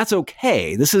 And that's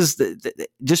okay. This is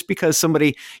just because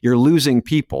you're losing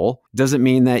people doesn't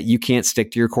mean that you can't stick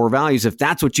to your core values if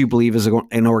that's what you believe is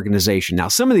an organization. Now,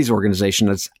 some of these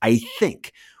organizations, I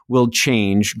think, will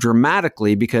change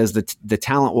dramatically because the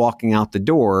talent walking out the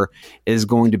door is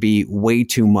going to be way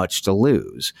too much to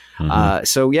lose.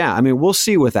 So, yeah, I mean, we'll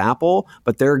see with Apple,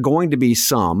 but there are going to be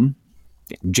some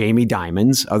Jamie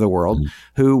Dimons of the world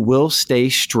who will stay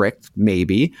strict,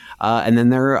 maybe, and then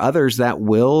there are others that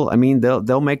will. I mean,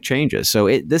 they'll make changes. So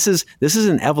this is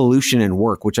an evolution in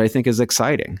work, which I think is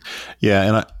exciting. Yeah,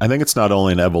 and I think it's not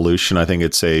only an evolution. I think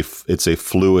it's a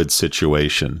fluid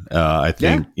situation. I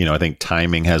think I think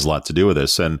timing has a lot to do with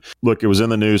this. And look, it was in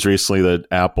the news recently that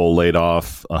Apple laid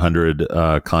off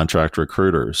 100 contract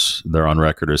recruiters. They're on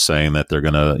record as saying that they're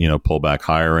going to pull back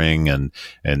hiring and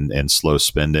slow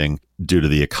spending due to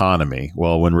the economy.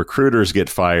 Well, when recruiters get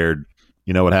fired,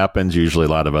 you know what happens? Usually a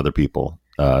lot of other people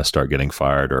start getting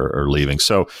fired or leaving.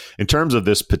 So in terms of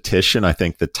this petition, I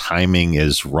think the timing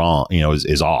is wrong,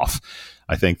 is off.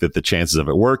 I think that the chances of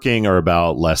it working are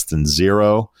about less than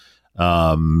zero.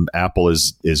 Apple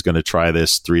is going to try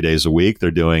this 3 days a week. They're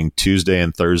doing Tuesday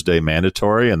and Thursday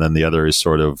mandatory, and then the other is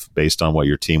sort of based on what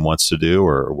your team wants to do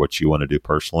or what you want to do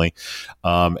personally.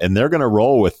 And they're going to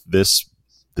roll with this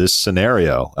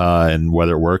scenario, and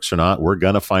whether it works or not, we're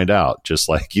going to find out. Just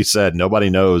like you said, nobody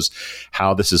knows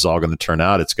how this is all going to turn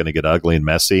out. It's going to get ugly and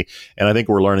messy. And I think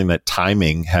we're learning that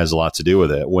timing has a lot to do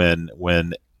with it.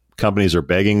 When companies are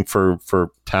begging for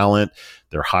talent,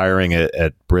 they're hiring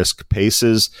at brisk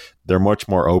paces, they're much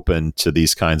more open to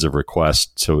these kinds of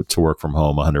requests to work from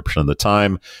home 100% of the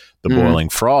time. The boiling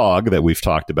frog that we've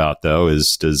talked about, though,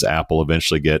 is does Apple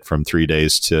eventually get from 3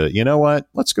 days to,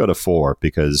 let's go to 4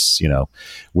 because,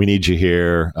 we need you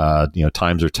here.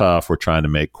 Times are tough. We're trying to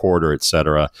make quarter, et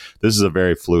cetera. This is a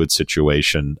very fluid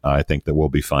situation, I think, that we'll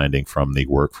be finding from the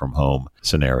work from home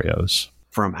scenarios.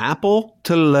 From Apple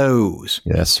to Lowe's.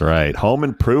 Yes, right. Home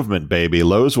improvement, baby.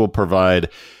 Lowe's will provide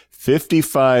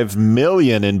 $55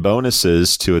 million in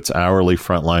bonuses to its hourly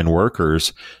frontline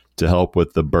workers to help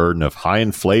with the burden of high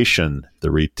inflation, the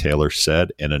retailer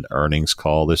said in an earnings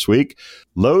call this week.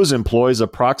 Lowe's employs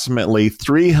approximately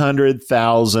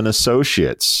 300,000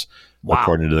 associates,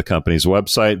 according to the company's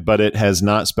website, but it has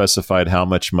not specified how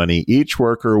much money each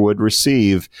worker would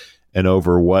receive and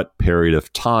over what period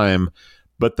of time.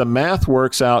 But the math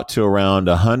works out to around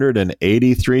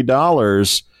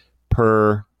 $183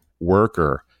 per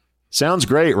worker. Sounds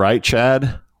great, right,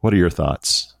 Chad? What are your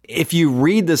thoughts? If you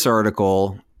read this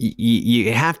article,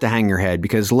 you have to hang your head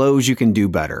because Lowe's, you can do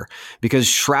better, because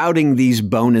shrouding these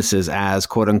bonuses as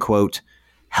quote unquote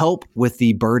help with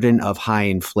the burden of high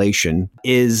inflation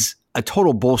is a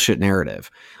total bullshit narrative.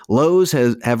 Lowe's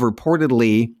have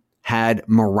reportedly had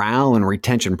morale and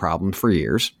retention problems for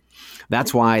years.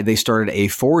 That's why they started a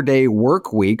 4-day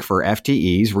work week for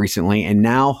FTEs recently and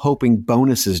now hoping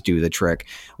bonuses do the trick,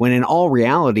 when in all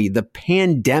reality, the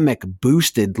pandemic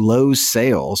boosted Lowe's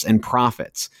sales and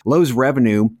profits. Lowe's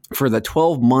revenue for the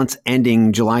 12 months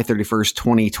ending July 31st,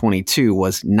 2022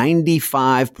 was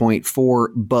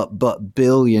 $95.4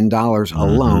 billion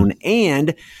alone.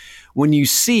 And when you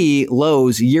see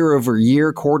Lowe's year over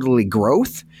year quarterly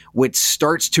growth, which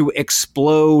starts to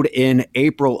explode in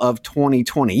April of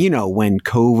 2020. You know, when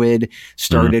COVID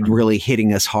started really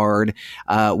hitting us hard,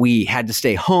 we had to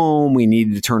stay home. We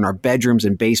needed to turn our bedrooms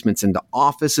and basements into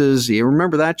offices. You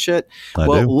remember that shit? I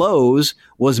do. Lowe's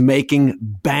was making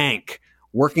bank,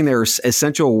 working their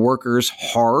essential workers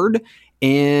hard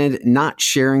and not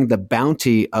sharing the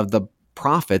bounty of the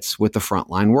profits with the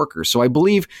frontline workers. So I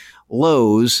believe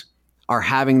Lowe's are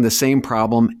having the same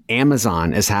problem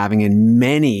Amazon is having in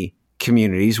many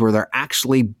communities where they're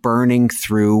actually burning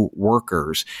through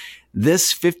workers.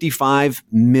 This 55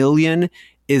 million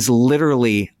is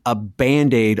literally a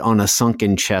Band-Aid on a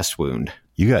sunken chest wound.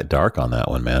 You got dark on that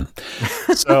one, man.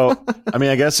 So, I mean,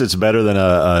 I guess it's better than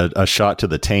a shot to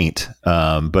the taint,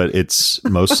 but it's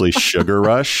mostly sugar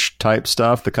rush type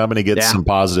stuff. The company gets some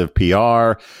positive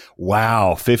PR.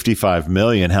 Wow, 55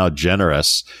 million. How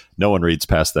generous. No one reads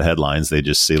past the headlines. They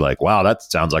just see like, wow, that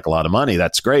sounds like a lot of money.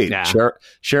 That's great. Yeah.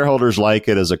 Shareholders like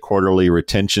it as a quarterly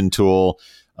retention tool.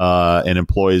 And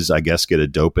employees, I guess, get a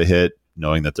dopa hit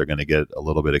knowing that they're going to get a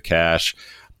little bit of cash.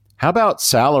 How about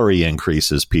salary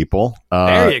increases, people?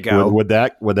 There you go. Would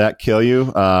that kill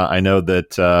you? I know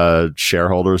that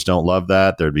shareholders don't love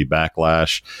that. There'd be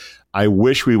backlash. I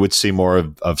wish we would see more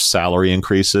of salary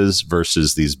increases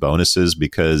versus these bonuses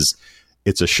because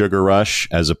it's a sugar rush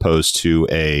as opposed to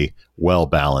a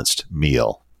well-balanced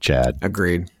meal, Chad.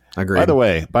 Agreed. By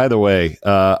the way,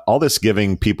 all this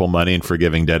giving people money and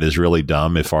forgiving debt is really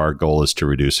dumb if our goal is to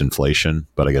reduce inflation.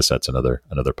 But I guess that's another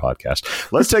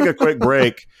podcast. Let's take a quick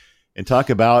break and talk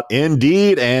about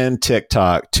Indeed and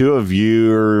TikTok, two of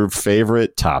your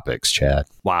favorite topics, Chad.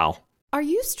 Wow. Are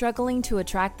you struggling to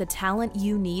attract the talent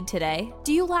you need today?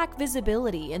 Do you lack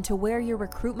visibility into where your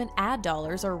recruitment ad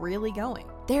dollars are really going?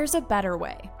 There's a better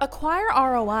way. Acquire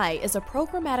ROI is a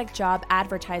programmatic job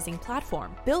advertising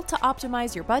platform built to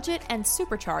optimize your budget and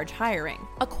supercharge hiring.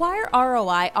 Acquire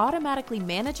ROI automatically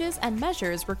manages and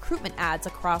measures recruitment ads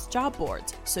across job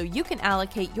boards, so you can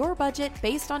allocate your budget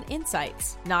based on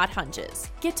insights, not hunches.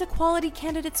 Get to quality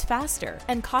candidates faster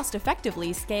and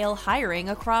cost-effectively scale hiring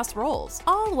across roles,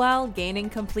 all while gaining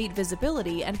complete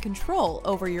visibility and control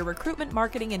over your recruitment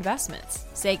marketing investments.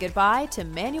 Say goodbye to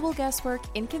manual guesswork,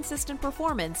 inconsistent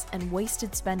performance, and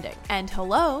wasted spending. And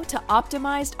hello to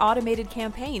optimized automated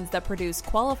campaigns that produce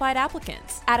qualified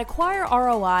applicants. At Acquire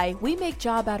ROI, we make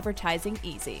job advertising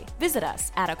easy. Visit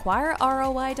us at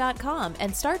acquireroi.com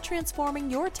and start transforming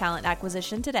your talent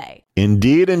acquisition today.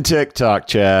 Indeed and TikTok,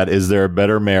 Chad. Is there a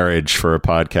better marriage for a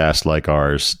podcast like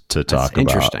ours to talk about?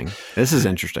 Interesting. This is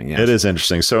interesting. Yes. It is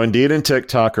interesting. So Indeed and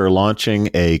TikTok are launching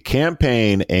a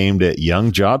campaign aimed at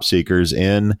young job seekers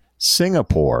in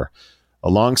Singapore.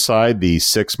 Alongside the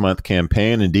 6-month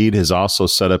campaign, Indeed has also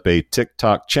set up a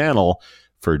TikTok channel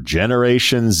for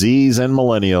Generation Zs and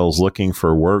Millennials looking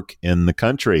for work in the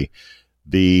country.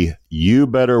 The You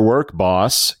Better Work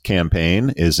Boss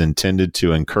campaign is intended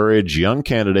to encourage young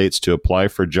candidates to apply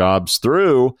for jobs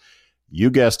through, you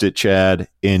guessed it, Chad,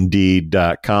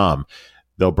 Indeed.com.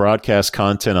 They'll broadcast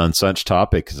content on such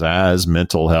topics as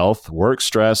mental health, work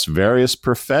stress, various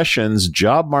professions,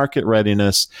 job market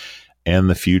readiness, and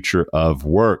the future of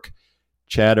work.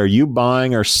 Chad, are you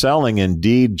buying or selling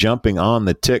Indeed, jumping on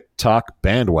the TikTok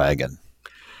bandwagon?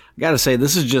 I got to say,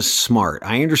 this is just smart.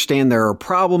 I understand there are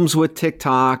problems with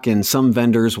TikTok and some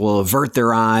vendors will avert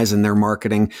their eyes in their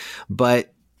marketing,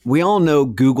 but we all know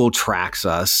Google tracks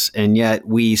us, and yet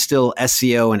we still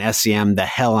SEO and SEM the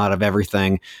hell out of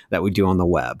everything that we do on the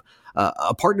web.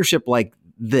 A partnership like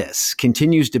this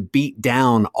continues to beat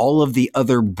down all of the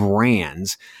other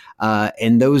brands,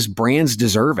 and those brands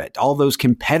deserve it. All those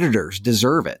competitors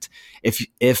deserve it.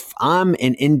 If I'm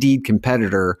an Indeed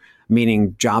competitor,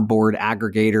 meaning job board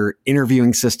aggregator,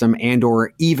 interviewing system, and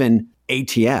or even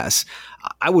ATS,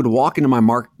 I would walk into my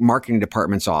marketing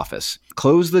department's office,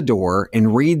 close the door,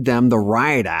 and read them the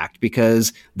riot act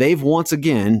because they've once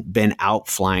again been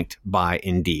outflanked by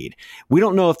Indeed. We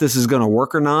don't know if this is going to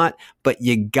work or not, but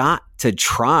you got to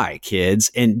try,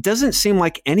 kids. And it doesn't seem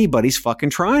like anybody's fucking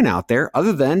trying out there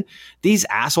other than these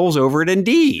assholes over at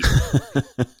Indeed.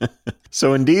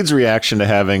 So Indeed's reaction to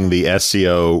having the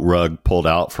SEO rug pulled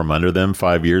out from under them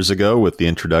 5 years ago with the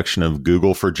introduction of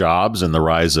Google for Jobs and the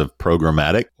rise of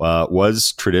programmatic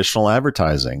was traditional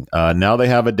advertising. Now they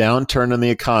have a downturn in the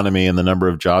economy and the number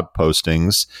of job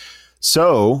postings.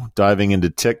 So diving into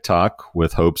TikTok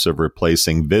with hopes of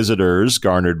replacing visitors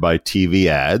garnered by TV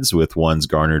ads with ones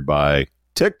garnered by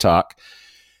TikTok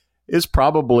is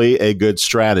probably a good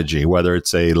strategy. Whether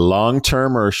it's a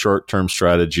long-term or a short-term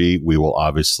strategy, we will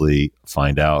obviously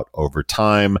find out over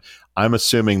time. I'm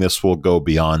assuming this will go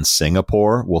beyond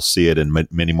Singapore. We'll see it in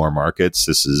many more markets.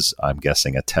 This is, I'm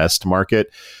guessing, a test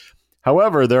market.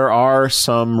 However, there are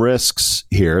some risks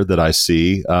here that I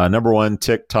see. Number one,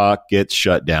 TikTok gets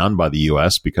shut down by the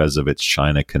U.S. because of its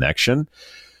China connection.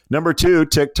 Number two,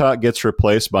 TikTok gets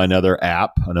replaced by another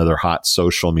app, another hot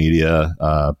social media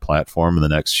platform in the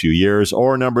next few years.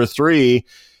 Or number three,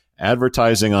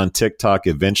 advertising on TikTok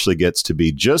eventually gets to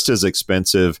be just as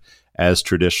expensive as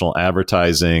traditional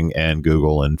advertising and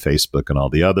Google and Facebook and all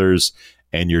the others,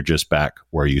 and you're just back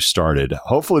where you started.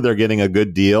 Hopefully they're getting a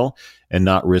good deal and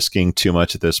not risking too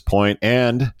much at this point.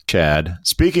 And Chad,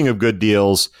 speaking of good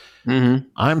deals,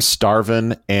 I'm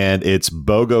starving, and it's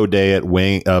BOGO day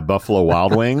at Buffalo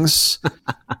Wild Wings.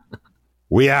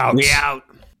 We out.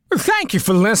 Thank you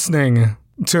for listening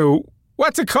to,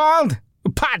 what's it called? A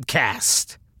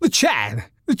podcast. The Chad.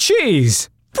 The Cheese.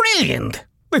 Brilliant.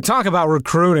 They talk about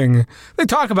recruiting. They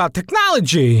talk about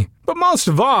technology. But most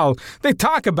of all, they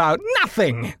talk about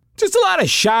nothing. Just a lot of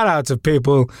shout-outs of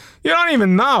people you don't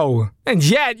even know. And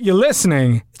yet you're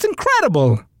listening. It's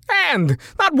incredible. And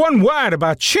not one word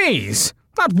about cheese.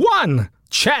 Not one.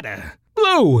 Cheddar,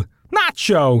 blue,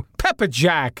 nacho, pepper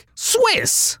jack,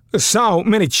 Swiss. So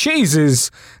many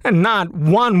cheeses and not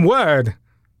one word.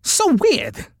 So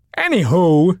weird.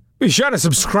 Anywho, be sure to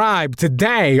subscribe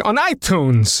today on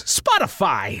iTunes,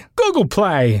 Spotify, Google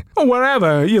Play, or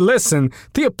wherever you listen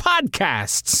to your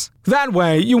podcasts. That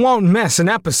way you won't miss an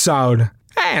episode.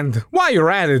 And while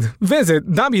you're at it, visit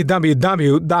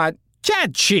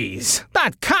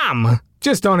www.chadcheese.com.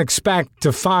 Just don't expect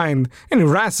to find any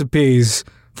recipes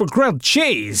for grilled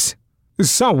cheese.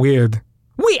 It's so weird.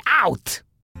 We out!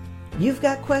 You've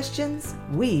got questions,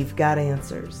 we've got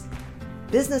answers.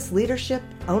 Business leadership,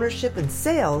 ownership, and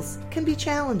sales can be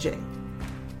challenging.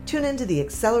 Tune into the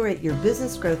Accelerate Your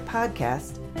Business Growth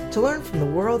podcast to learn from the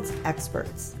world's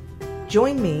experts.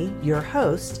 Join me, your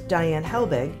host, Diane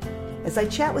Helbig, as I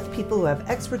chat with people who have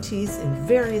expertise in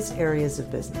various areas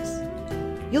of business.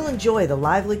 You'll enjoy the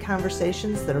lively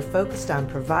conversations that are focused on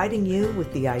providing you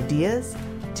with the ideas,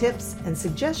 tips, and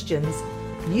suggestions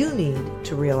you need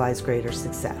to realize greater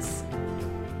success.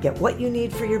 Get what you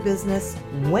need for your business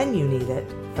when you need it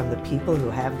from the people who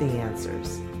have the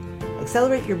answers.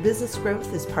 Accelerate Your Business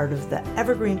Growth is part of the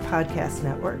Evergreen Podcast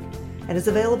Network and is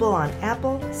available on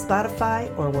Apple, Spotify,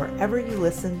 or wherever you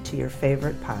listen to your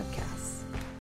favorite podcast.